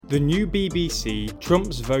The new BBC,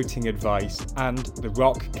 Trump's voting advice, and The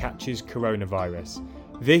Rock catches coronavirus.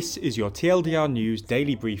 This is your TLDR News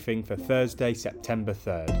daily briefing for Thursday, September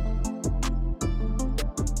 3rd.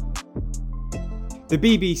 The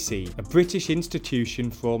BBC, a British institution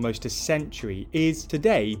for almost a century, is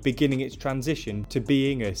today beginning its transition to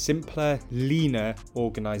being a simpler, leaner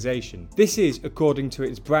organisation. This is according to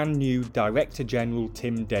its brand new Director General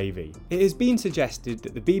Tim Davie. It has been suggested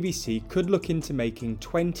that the BBC could look into making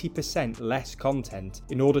 20% less content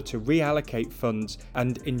in order to reallocate funds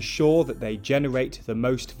and ensure that they generate the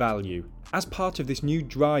most value. As part of this new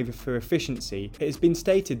drive for efficiency, it has been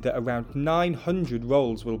stated that around 900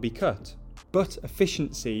 roles will be cut. But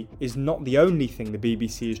efficiency is not the only thing the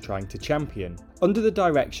BBC is trying to champion. Under the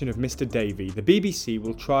direction of Mr. Davie, the BBC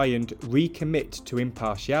will try and recommit to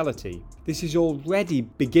impartiality. This is already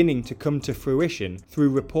beginning to come to fruition through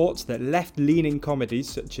reports that left-leaning comedies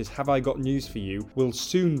such as Have I Got News For You will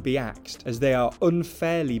soon be axed, as they are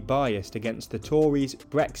unfairly biased against the Tories,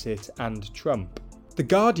 Brexit and Trump. The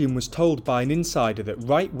Guardian was told by an insider that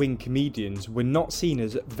right-wing comedians were not seen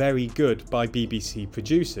as very good by BBC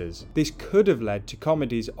producers. This could have led to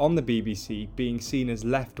comedies on the BBC being seen as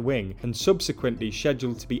left-wing and subsequently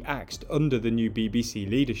scheduled to be axed under the new BBC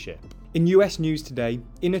leadership. In US News Today,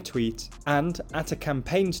 in a tweet, and at a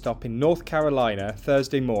campaign stop in North Carolina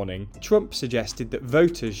Thursday morning, Trump suggested that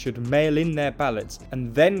voters should mail in their ballots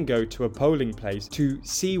and then go to a polling place to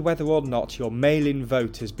see whether or not your mail-in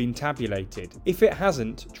vote has been tabulated. If it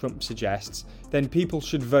hasn't, Trump suggests, then people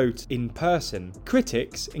should vote in person.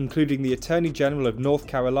 Critics, including the Attorney General of North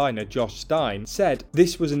Carolina, Josh Stein, said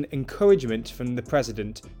this was an encouragement from the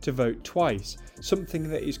president to vote twice, something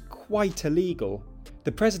that is quite illegal.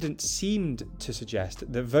 The president seemed to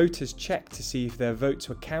suggest that voters check to see if their votes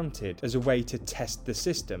were counted as a way to test the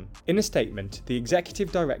system. In a statement, the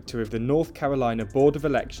executive director of the North Carolina Board of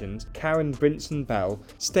Elections, Karen Brinson Bell,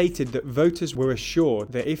 stated that voters were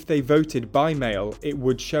assured that if they voted by mail, it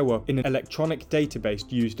would show up in an electronic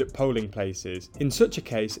database used at polling places. In such a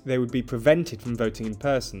case, they would be prevented from voting in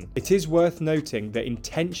person. It is worth noting that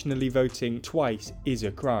intentionally voting twice is a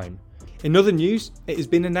crime. In other news, it has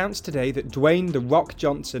been announced today that Dwayne "The Rock"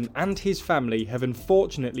 Johnson and his family have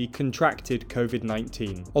unfortunately contracted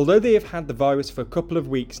COVID-19. Although they have had the virus for a couple of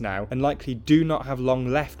weeks now and likely do not have long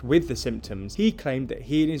left with the symptoms, he claimed that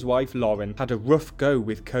he and his wife Lauren had a rough go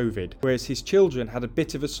with COVID, whereas his children had a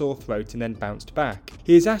bit of a sore throat and then bounced back.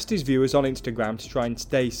 He has asked his viewers on Instagram to try and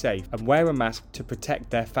stay safe and wear a mask to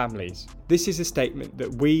protect their families. This is a statement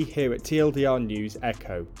that we here at TLDR News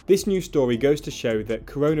echo. This news story goes to show that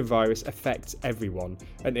coronavirus affects everyone,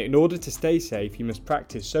 and in order to stay safe you must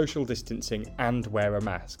practice social distancing and wear a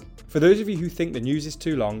mask. For those of you who think the news is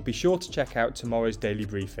too long, be sure to check out tomorrow's daily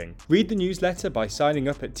briefing. Read the newsletter by signing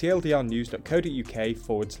up at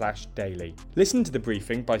tldrnews.co.uk/daily. Listen to the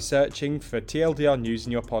briefing by searching for TLDR News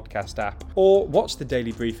in your podcast app, or watch the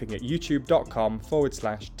daily briefing at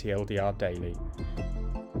youtube.com/TLDR daily.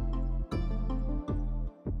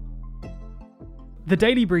 The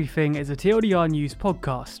Daily Briefing is a TLDR News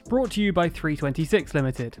podcast brought to you by 326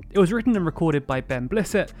 Limited. It was written and recorded by Ben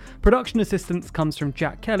Blissett, production assistance comes from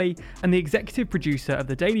Jack Kelly, and the executive producer of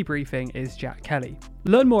The Daily Briefing is Jack Kelly.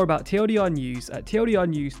 Learn more about TLDR News at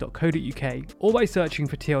tldrnews.co.uk or by searching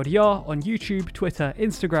for TLDR on YouTube, Twitter,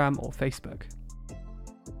 Instagram or Facebook.